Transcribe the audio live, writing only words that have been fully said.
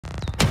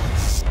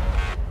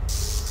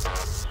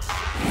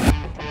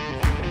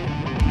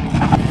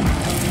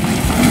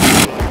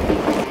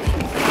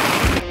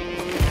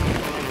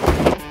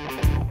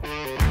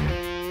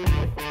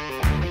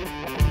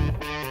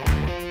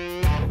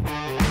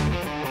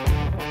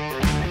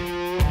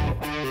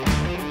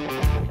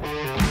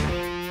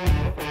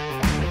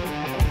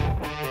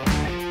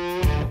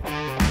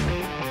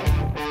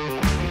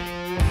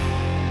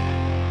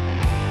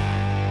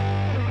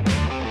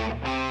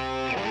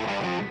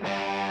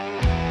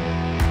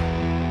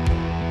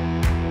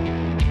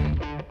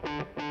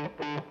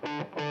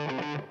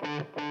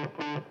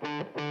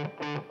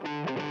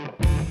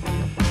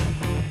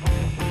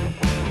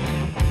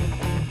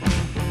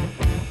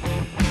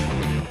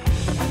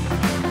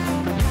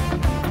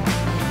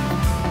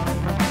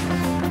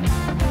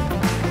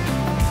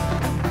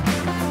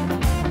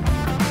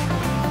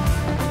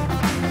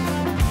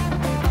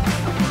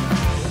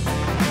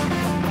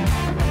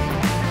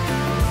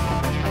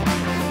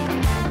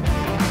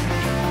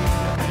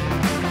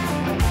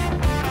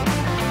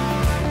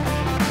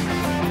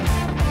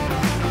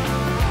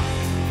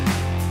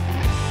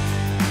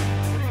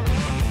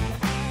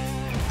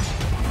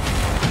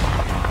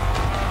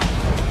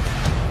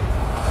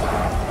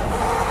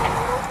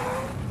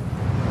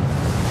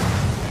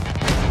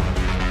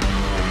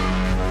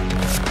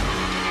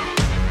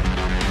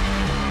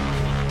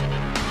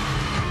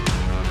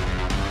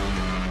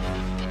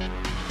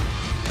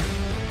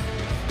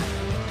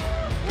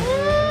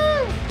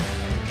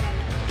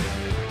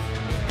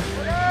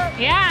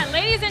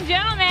Ladies and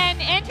gentlemen,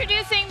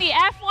 introducing the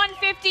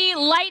F-150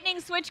 Lightning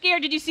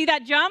Switchgear. Did you see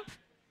that jump?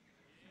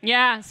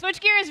 Yeah,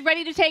 switchgear is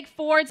ready to take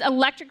Ford's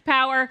electric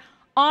power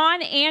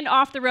on and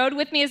off the road.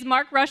 With me is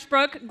Mark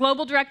Rushbrook,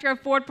 Global Director of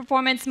Ford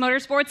Performance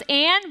Motorsports,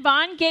 and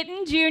Von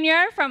Gittin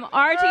Jr. from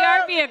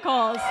RTR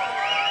Vehicles.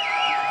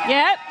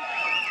 Yep.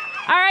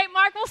 All right,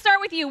 Mark, we'll start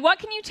with you. What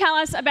can you tell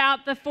us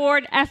about the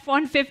Ford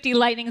F-150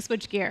 Lightning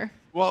Switchgear?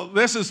 Well,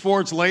 this is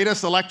Ford's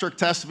latest electric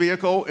test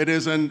vehicle. It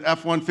is an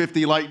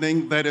F-150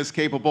 Lightning that is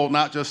capable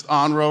not just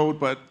on-road,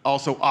 but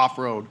also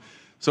off-road.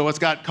 So it's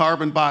got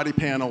carbon body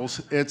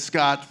panels. It's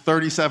got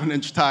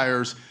 37-inch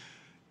tires,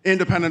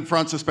 independent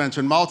front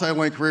suspension,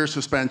 multi-link rear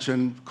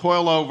suspension,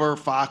 coilover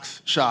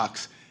Fox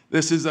shocks.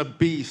 This is a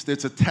beast.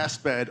 It's a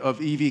test bed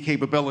of EV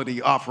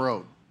capability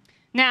off-road.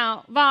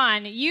 Now,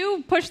 Von,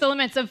 you pushed the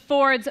limits of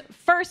Ford's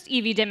first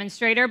EV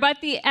demonstrator,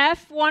 but the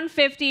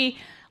F-150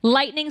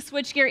 Lightning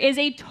Switchgear is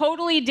a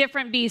totally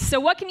different beast.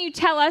 So what can you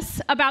tell us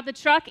about the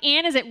truck,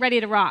 and is it ready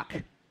to rock?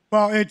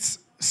 Well, it's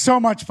so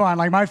much fun.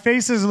 Like, my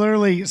face is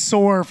literally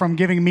sore from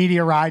giving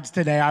media rides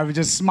today. I was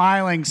just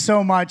smiling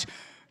so much,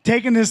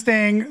 taking this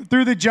thing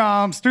through the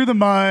jumps, through the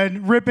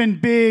mud, ripping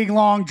big,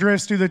 long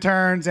drifts through the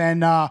turns,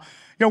 and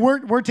you know,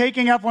 we're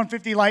taking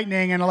F-150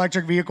 Lightning and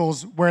electric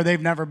vehicles where they've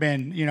never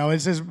been. You know,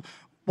 this is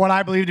what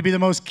I believe to be the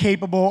most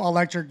capable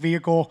electric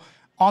vehicle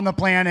on the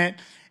planet.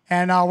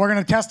 And we're going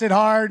to test it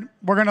hard.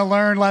 We're going to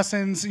learn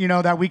lessons, you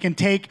know, that we can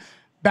take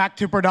back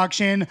to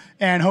production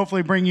and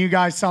hopefully bring you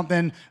guys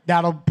something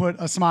that'll put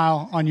a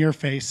smile on your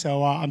face.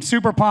 So I'm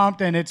super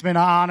pumped, and it's been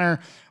an honor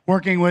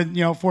working with,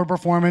 you know, Ford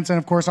Performance and,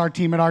 of course, our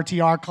team at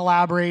RTR,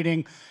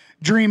 collaborating,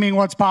 dreaming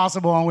what's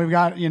possible. And we've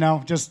got, you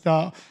know, just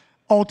the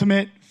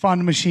ultimate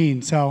fun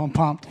machine. So I'm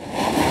pumped.